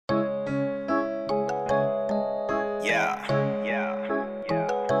Yeah.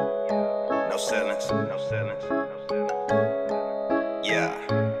 No ceilings. Yeah.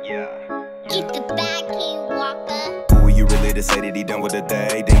 Eat the bag, King Wonka. Who are you really to say that he done with the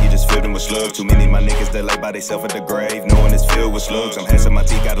day? Then you just filled him with slugs. Too many of my niggas that lay by themselves at the grave, knowing it's filled with slugs. I'm handsome, my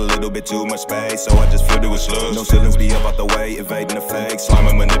teeth got a little bit too much space, so I just filled it with slugs. No ceilings be up out the way, evading the fake, slime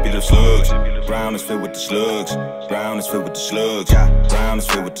and manipulative slugs. Brown is filled with the slugs. Brown is filled with the slugs. Brown is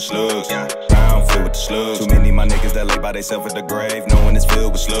filled with the slugs. Brown filled with the slugs. Too many of my niggas that lay by themselves at the grave, knowing it's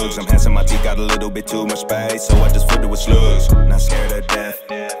filled with slugs. I'm handsome, my teeth got a little bit too much space, so I just filled it with slugs. Not scared of death,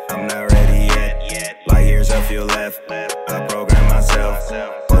 I'm not ready yet. Light years I feel left, I program myself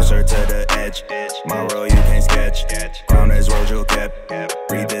closer to the edge. My role you can't sketch. Crown is road you kept.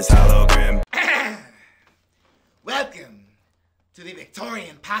 Breathe this hologram. Welcome to the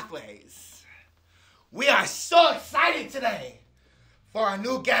Victorian Pathways. We are so excited today for our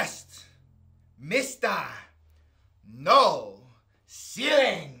new guest, Mr. No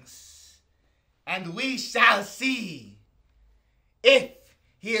Ceilings. And we shall see if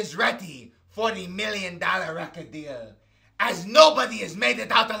he is ready for the $1 million record deal, as nobody has made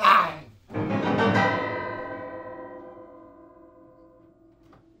it out alive.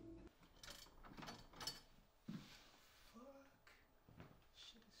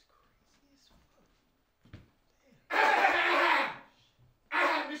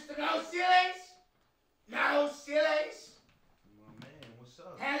 Mr. No Ceilings? No Ceilings? My man, what's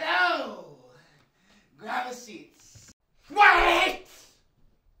up? Hello! Grab a seat. Wait!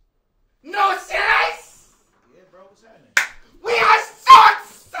 No Ceilings? Yeah, bro, what's happening? We are so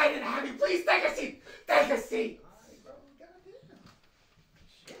excited to have you. Please take a seat. Take a seat. Alright, bro, we gotta do it.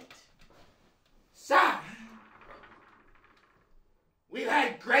 Shit. Sir, we've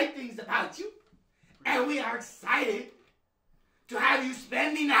heard great things about you, and we are excited to have you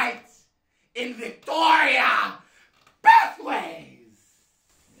spend the night in Victoria Pathways.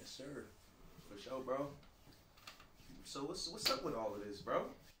 Yes, sir. For sure, bro. So what's up with all of this, bro?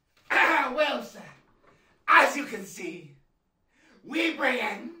 Well, sir, as you can see, we bring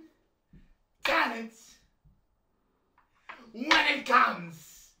in talent when it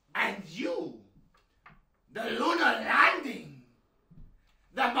comes, and you, the lunar landing,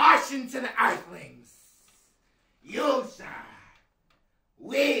 the Martian to the Earthlings, you, sir,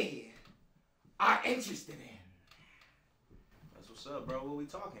 we are interested in. That's what's up, bro. What we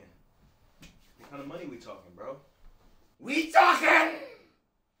talking? What kind of money we talking, bro? We talking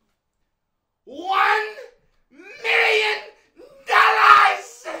 $1 million. Hey,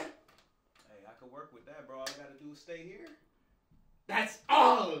 I could work with that, bro. All I gotta do is stay here. That's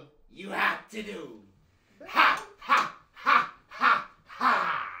all you have to do. Ha, ha, ha, ha,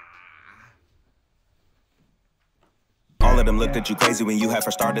 ha. All of them looked at you crazy when you had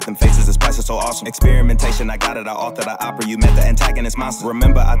first started. Them faces, this place is so awesome. Experimentation, I got it. I authored, I opera. You met the antagonist monster.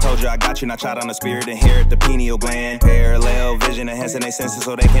 Remember, I told you I got you. Now shot on the spirit and hear it, the pineal gland. Parallel vision, enhancing their senses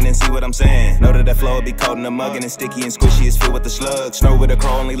so they can see what I'm saying. Know that that flow will be cold in the mug, and it's sticky and squishy. It's filled with the slugs. Snow with a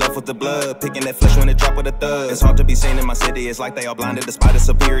crow, only left with the blood. Picking that flesh when it drop with a thug. It's hard to be seen in my city. It's like they all blinded despite its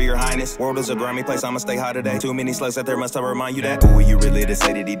superior highness. World is a grimy place. I'ma stay high today. Too many slugs out there, must I remind you that? Who are you really to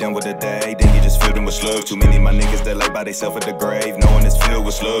say that he done with the day? Then you just filled him with slugs. Too many of my niggas that lay by themselves at the grave, knowing it's filled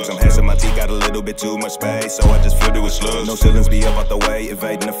with slugs. I'm handsome, my teeth got a little bit too much space, so I just filled it with slugs. No ceilings be up out the way,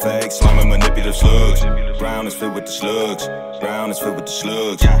 evading the fake, slime and manipulative slugs. Brown is filled with the slugs. Brown is filled with the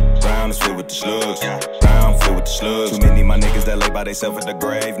slugs. Brown is filled with the slugs. Brown filled with the slugs. Too many of my niggas that lay by themselves at the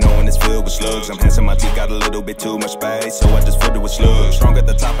grave, knowing it's filled with slugs. I'm handsome, my teeth got a little bit too much space, so I just filled it with slugs. Strong at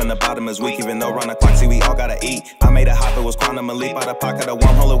the top and the bottom is weak, even though round the clock, see we all gotta eat. I made a hop, it was quantum and leap out of pocket, a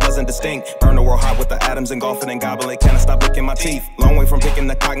wormhole, it wasn't distinct. Burn the world hot with the atoms engulfing and gobbling, can't stop licking my teeth. Long way from picking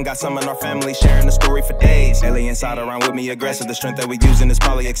the cotton, got some in our family, sharing the story for days. Alien side around with me aggressive, the strength that we using is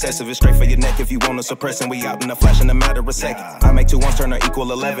probably excessive. It's straight for your neck if you wanna suppress, and we out in the flash in a matter of seconds. I make 2 1s turn or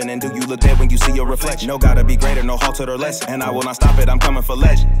equal 11, and do you look dead when you see your reflection? No gotta be greater, no halted or less, and I will not stop it, I'm coming for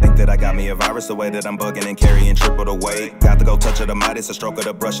legend. Think that I got me a virus, the way that I'm bugging and carrying triple the weight. Got to go touch of the might, it's a stroke of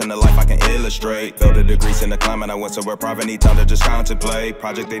the brush in the life I can illustrate. Felt the degrees in the climate, I went somewhere private, need time to just contemplate.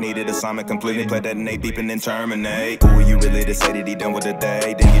 Project they needed, assignment completed, play that innate beep and then terminate. Who are you really to say that he done with the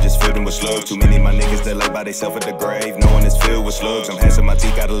day? Then you just filled him with slugs. Too many of my niggas that lay by themselves at the grave, knowing it's filled with slugs. I'm handsome, my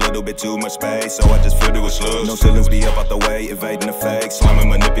teeth got a little bit too much space, so I just filled it with slugs. No ceilings be up out the way, evading the fake, slime and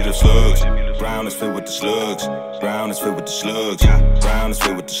manipulative slugs. Brown is filled with the slugs. Brown is filled with the slugs. Brown is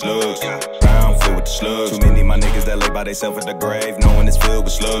filled with the slugs. Brown filled with the slugs. Too many of my niggas that lay by themselves at the grave, knowing it's filled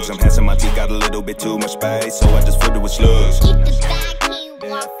with slugs. I'm handsome, my teeth got a little bit too much space, so I just filled it with slugs. Eat the bag.